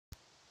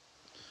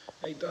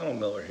Hey, Donald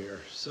Miller here.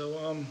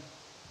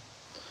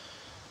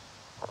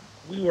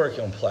 We work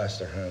on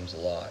plaster homes a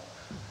lot,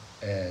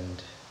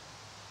 and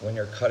when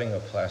you're cutting a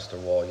plaster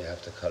wall, you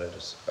have to cut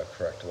it a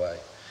correct way.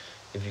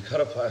 If you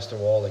cut a plaster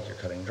wall like you're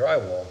cutting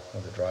drywall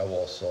with a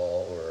drywall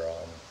saw or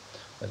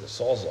like a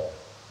sawzall,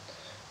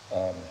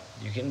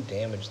 you can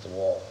damage the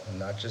wall, and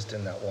not just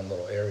in that one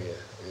little area.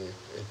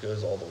 It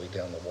goes all the way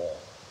down the wall.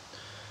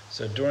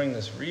 So during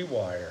this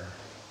rewire,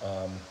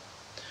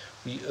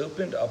 we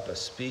opened up a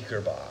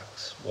speaker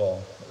box,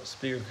 well, a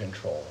speaker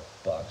control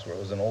box, where it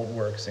was an old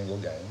work single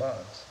gang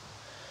box.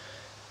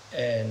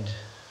 And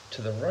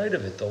to the right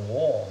of it, the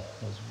wall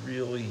was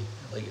really,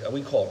 like,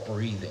 we call it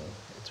breathing.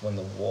 It's when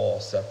the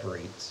wall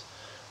separates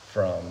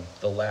from,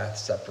 the lath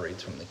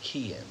separates from the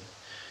key in.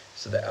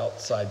 So the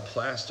outside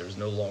plaster is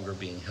no longer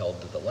being held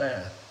to the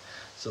lath.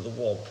 So the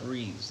wall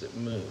breathes, it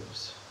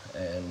moves.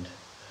 And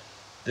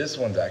this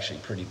one's actually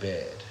pretty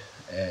bad.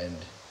 And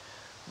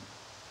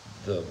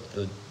the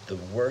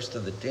worst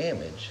of the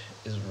damage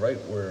is right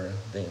where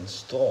they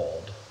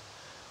installed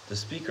the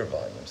speaker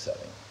volume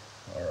setting,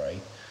 all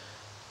right?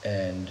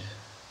 And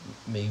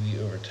maybe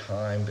over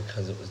time,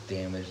 because it was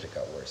damaged, it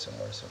got worse and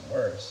worse and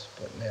worse.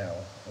 But now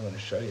I'm going to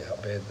show you how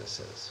bad this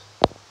is.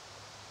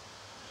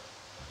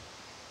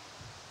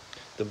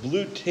 The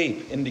blue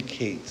tape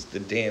indicates the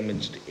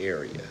damaged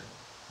area.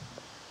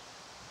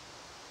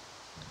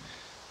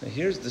 Now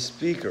here's the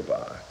speaker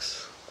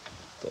box,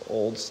 the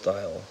old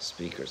style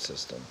speaker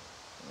system,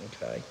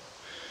 okay?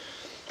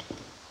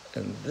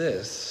 And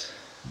this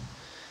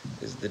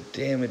is the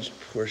damaged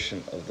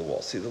portion of the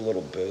wall. See the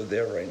little bow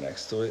there right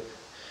next to it?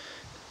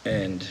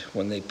 And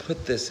when they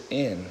put this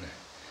in,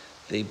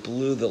 they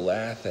blew the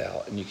lath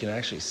out, and you can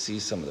actually see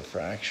some of the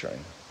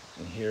fracturing.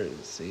 And here,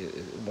 see,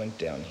 it went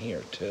down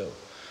here too.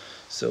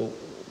 So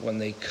when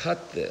they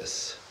cut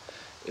this,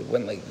 it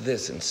went like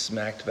this and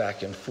smacked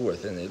back and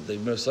forth, and they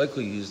most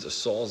likely used a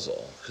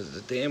sawzall because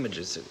the damage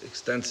is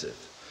extensive,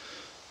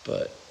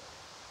 but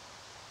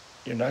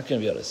you're not going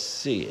to be able to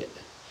see it,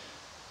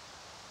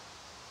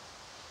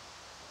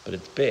 but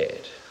it's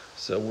bad.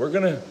 So we're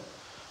gonna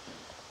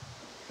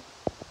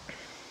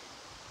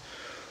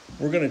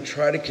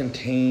try to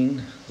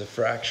contain the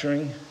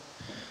fracturing,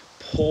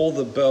 pull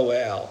the bow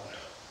out,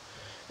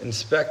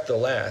 inspect the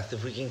lath.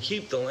 If we can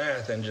keep the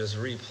lath and just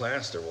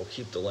replaster, we'll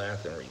keep the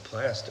lath and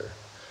replaster.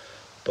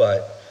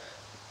 But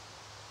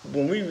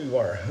when we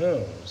rewire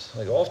homes,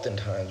 like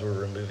oftentimes we're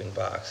removing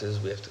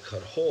boxes, we have to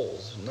cut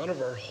holes. None of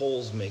our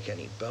holes make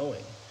any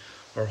bowing.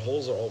 Our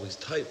holes are always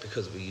tight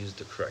because we use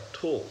the correct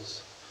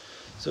tools.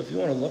 So if you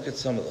want to look at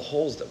some of the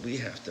holes that we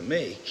have to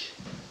make,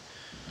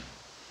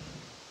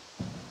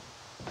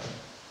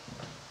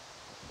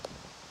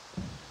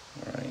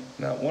 all right,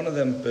 now one of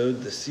them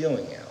bowed the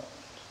ceiling out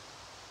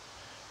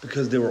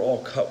because they were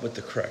all cut with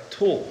the correct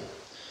tool.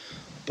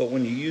 But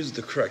when you use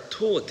the correct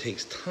tool, it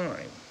takes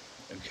time,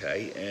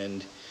 okay?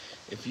 And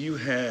if you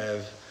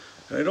have,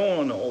 and I don't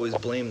want to always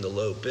blame the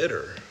low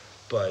bidder,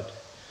 but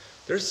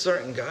there's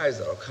certain guys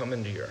that'll come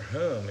into your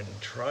home and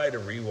try to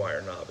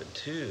rewire knob and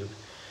tube,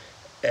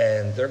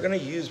 and they're gonna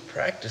use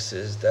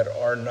practices that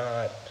are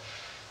not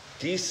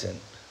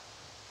decent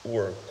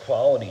or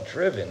quality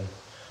driven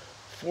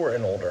for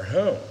an older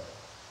home.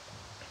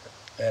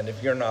 And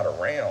if you're not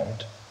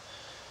around,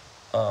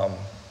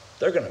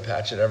 they're gonna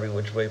patch it every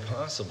which way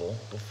possible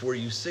before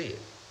you see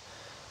it.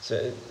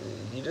 So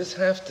you just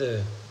have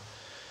to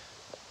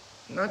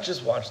not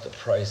just watch the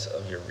price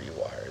of your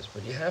rewires,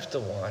 but you have to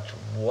watch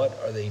what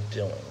are they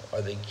doing.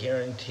 Are they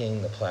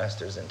guaranteeing the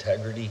plaster's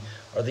integrity?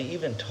 Are they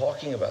even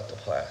talking about the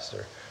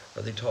plaster?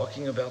 Are they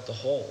talking about the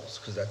holes?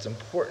 Because that's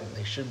important.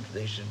 They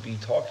should be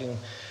talking,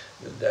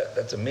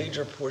 that's a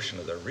major portion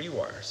of their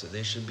rewire. So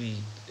they should be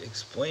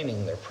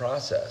explaining their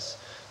process.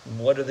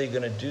 What are they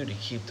gonna do to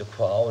keep the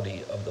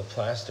quality of the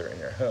plaster in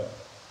your home?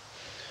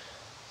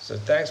 So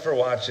thanks for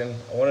watching.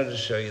 I wanted to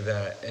show you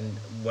that, and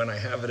when I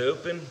have it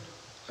open,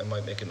 I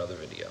might make another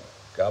video.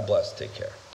 God bless, take care.